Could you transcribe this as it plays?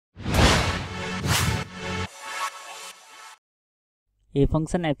A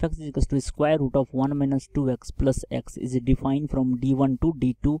function F x is to square root of 1 minus 2x plus x is defined from d1 to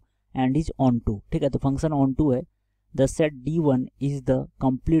d2 and is on to. ठीक है, तो function on to है। The set d1 is the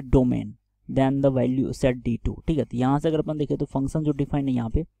complete domain then the value set d2। ठीक है, तो यहाँ से अगर अपन देखें तो फंक्शन जो डिफाइन है यहाँ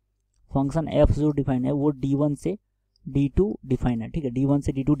पे, फंक्शन f जो डिफाइन है वो d1 से d2 डिफाइन है। ठीक है, d1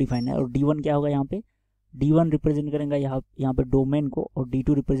 से d2 डिफाइन है, और d1 क्या होगा यहाँ पे, d1 रिप्रेजेंट करेगा यहाँ पे डोमेन को, और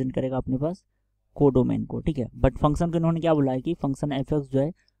d2 रिप्रेजेंट करेगा अपने पास को डोमेन को। ठीक है, बट फंक्शन को इन्होंने क्या बोला है कि फंक्शन एफ एक्स जो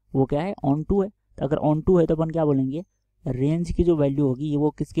है वो क्या है, ऑन टू है। तो अगर ऑन टू है तो अपन क्या बोलेंगे, रेंज की जो वैल्यू होगी वो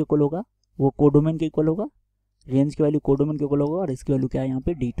किसके इक्वल होगा, वो कोडोमेन के इक्वल होगा। रेंज की वैल्यू कोडोमेन के इक्वल होगा, और इसकी वैल्यू क्या है यहाँ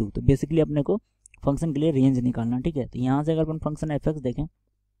पे d2। तो बेसिकली अपने को फंक्शन के लिए रेंज निकालना। ठीक है, तो यहाँ से अगर अपन फंक्शन एफ एक्स देखें,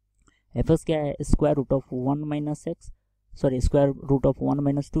 एफ एक्स क्या है, square root of 1 minus x, sorry square root of 1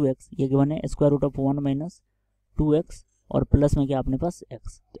 minus 2x, ये गिवन है square root of 1 minus 2x, और प्लस में क्या अपने पास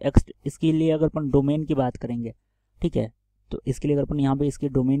x। तो x इसके लिए अगर अपन डोमेन की बात करेंगे, ठीक है, तो इसके लिए अगर अपन यहाँ पे इसके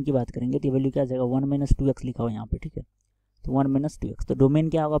डोमेन की बात करेंगे तो वैल्यू क्या आ जाएगा, 1 माइनस 2x लिखा हुआ यहाँ पे। ठीक है, तो 1 माइनस 2x, तो डोमेन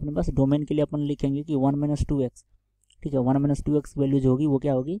क्या होगा अपने पास, डोमेन के लिए अपन लिखेंगे कि 1 माइनस 2x। ठीक है, 1 माइनस 2x वैल्यू जो होगी वो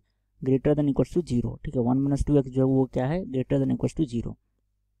क्या होगी, ग्रेटर देन इक्वल्स टू 0। ठीक है, 1 माइनस 2x जो है वो क्या है, greater than equals to 0।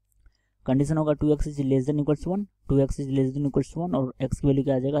 Condition होगा 2x is less than equals 1, 2x is less than equals 1, और x की वैल्यू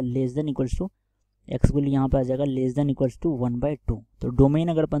क्या आ जाएगा, less than equals to, x की वैल्यू यहाँ पे आ जाएगा लेस देन इक्वल्स टू 1/2। तो डोमेन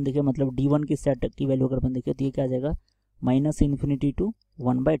अगर अपन देखें, मतलब d1 की सेट की वैल्यू अगर अपन देखें तो ये क्या आ जाएगा, माइनस इन्फिनिटी टू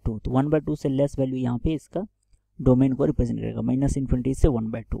 1/2। तो 1/2 से लेस वैल्यू यहाँ पे इसका डोमेन को रिप्रेजेंट करेगा, माइनस इन्फिनिटी से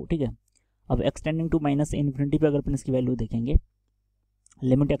 1/2। ठीक है, अब एक्सटेंडिंग टू माइनस इन्फिनिटी पे अगर अपन इसकी वैल्यू देखेंगे,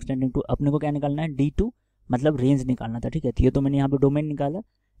 लिमिट एक्सटेंडिंग टू, अपने को क्या निकालना है, d2 मतलब रेंज निकालना था। ठीक है, तो ये तो मैंने यहाँ पे डोमेन निकाला,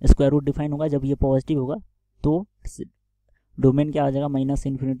 स्क्वायर रूट डिफाइन होगा जब ये पॉजिटिव होगा तो डोमेन क्या आ जाएगा, माइनस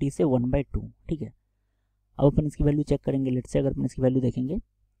इन्फिनिटी से 1/2। ठीक है, अब अपन इसकी वैल्यू चेक करेंगे। लेट से अगर अपन इसकी वैल्यू देखेंगे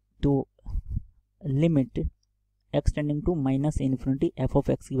तो limit x tending to minus infinity F of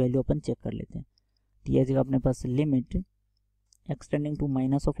x की वैल्यू अपन चेक कर लेते हैं। तो यह जगह अपने पास limit x tending to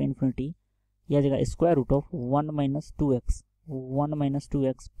minus of infinity, यह जगह square root of 1 minus 2x, 1 minus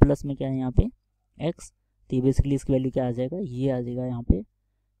 2x plus में क्या है यहाँ पे x। तो ये बेसिकली इसकी वैल्यू क्या आ जाएगा, ये आ जाएगा यहाँ पे,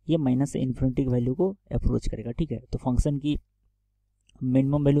 ये माइनस इन्फिनिटी की वैल्यू को अप्रोच करेगा। ठीक है, तो फंक्शन की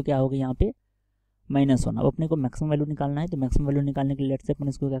मिनिमम वैल्यू क्या होगी यहाँ पे, -1। अब अपने को मैक्सिमम वैल्यू निकालना है, तो मैक्सिमम वैल्यू निकालने के लिए लेट से अपन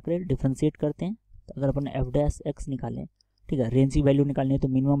इसको क्या करें, डिफरेंशिएट करते हैं। तो अगर अपन एफ डैश एक्स निकालें, ठीक है, रेंज की वैल्यू निकालनी है तो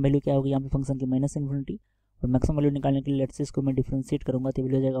मिनिमम वैल्यू क्या होगी यहाँ पे फंक्शन की, माइनस इन्फिनिटी, और मैक्सिमम वैल्यू निकालने के लिए लेट से इसको मैं डिफरेंशिएट करूँगा तो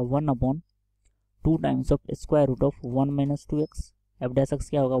वैल्यू हो जाएगा 1/2 times of square root of 1 minus 2x। F dash x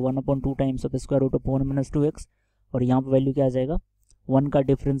क्या होगा, 1/2 times of square root of 1 minus 2x, और यहाँ पर वैल्यू क्या आ जाएगा, 1 का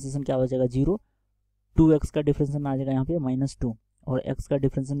डिफरेंशिएशन क्या हो जाएगा 0, 2x का डिफरेंशिएशन आ जाएगा यहाँ पे -2, और x का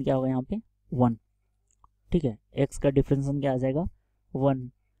डिफरेंशिएशन क्या होगा यहाँ पे 1। ठीक है, x का डिफरेंशिएशन क्या आ जाएगा 1,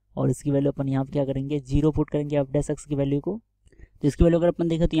 और इसकी वैल्यू अपन यहाँ पे क्या करेंगे, 0 पुट करेंगे एफ डैश एक्स की वैल्यू को। तो इसकी वैल्यू अगर अपन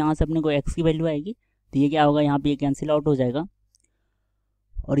देखें तो यहाँ से अपने को x की वैल्यू आएगी, तो ये क्या होगा यहाँ पे, ये कैंसिल आउट हो जाएगा,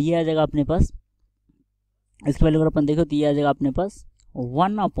 और ये आ जाएगा अपने पास, इसकी वैल्यू अगर अपन देखें तो ये आ जाएगा अपने पास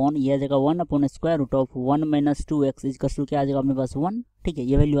 1/, ये आ जाएगा 1/ square root of 1 minus 2x equals to क्या आ जाएगा अपने पास 1। ठीक है,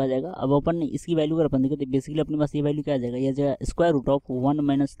 ये वैल्यू आ जाएगा। अब अपन इसकी वैल्यू अगर अपन देखें तो बेसिकली अपने पास ये वैल्यू क्या आ जाएगा, ये आ जाएगा square root of 1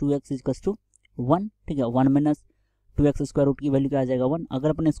 minus 2x equals to 1। ठीक है, 1 माइनस 2x स्क्वायर रूट की वैल्यू क्या आ जाएगा 1। अगर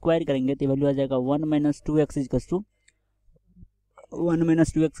अपन स्क्वायर करेंगे तो वैल्यू आ जाएगा 1 minus 2x equals to 1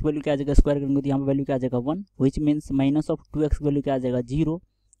 minus 2x value क्या आ जाएगा, स्क्वायर करेंगे तो यहाँ पे वैल्यू क्या आ जाएगा 1, which means minus of 2x value क्या आ जाएगा 0,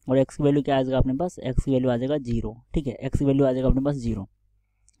 और x की वैल्यू क्या आ जाएगा अपने पास, x की वैल्यू आ जाएगा 0। ठीक है, x की वैल्यू आ जाएगा अपने पास 0।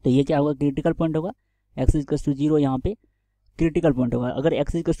 तो ये क्या होगा, क्रिटिकल पॉइंट होगा, x इक्वल्स टू 0 यहाँ पे क्रिटिकल पॉइंट होगा। अगर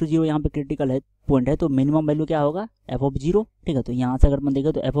x इक्वल्स टू 0 यहाँ पे क्रिटिकल है पॉइंट है तो मिनिमम वैल्यू क्या होगा, f ऑफ 0। ठीक है, तो यहाँ से अगर मैं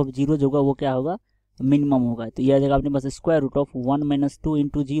देखें तो f ऑफ 0 जो होगा वो क्या होगा, मिनिमम होगा। तो ये आ जाएगा अपने पास square root of 1 minus 2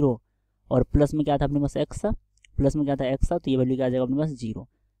 into 0, और प्लस में क्या था अपने पास x था, प्लस में क्या था x था, तो ये वैल्यू क्या आ जाएगा अपने पास 0।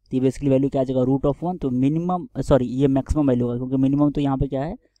 तो ये बेसिकली वैल्यू क्या आ जाएगा रूट ऑफ 1। तो मिनिमम सॉरी ये मैक्सिमम वैल्यू होगा, क्योंकि मिनिमम तो यहाँ पे क्या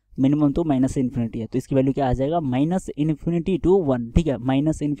है, मिनिमम तो माइनस इन्फिनिटी है, तो इसकी वैल्यू क्या आ जाएगा, माइनस इन्फिनिटी टू 1। ठीक है,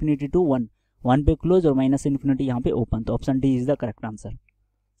 माइनस इन्फिनिटी टू 1 पे क्लोज और माइनस इन्फिनिटी यहाँ पे ओपन। तो option D is the correct answer.